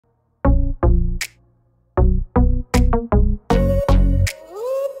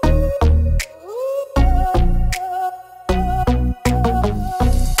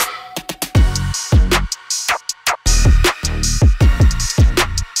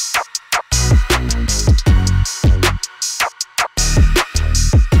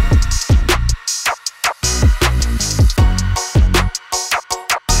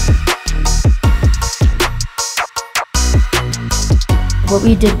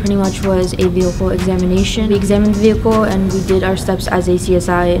did pretty much was a vehicle examination. We examined the vehicle and we did our steps as a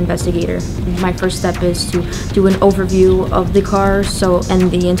CSI investigator. My first step is to do an overview of the car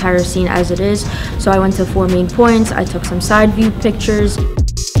and the entire scene as it is. So I went to 4 main points. I took some side view pictures.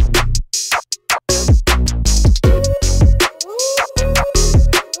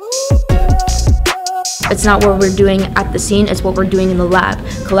 It's not what we're doing at the scene, it's what we're doing in the lab.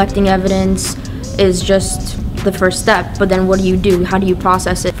 Collecting evidence is just the first step, but then what do you do? How do you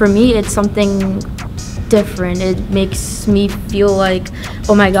process it? For me, it's something different. It makes me feel like,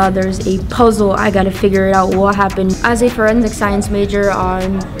 oh my god, there's a puzzle, I gotta figure it out, what happened. As a forensic science major,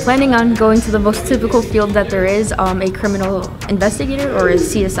 I'm planning on going to the most typical field that there is, a criminal investigator or a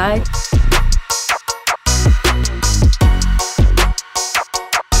CSI.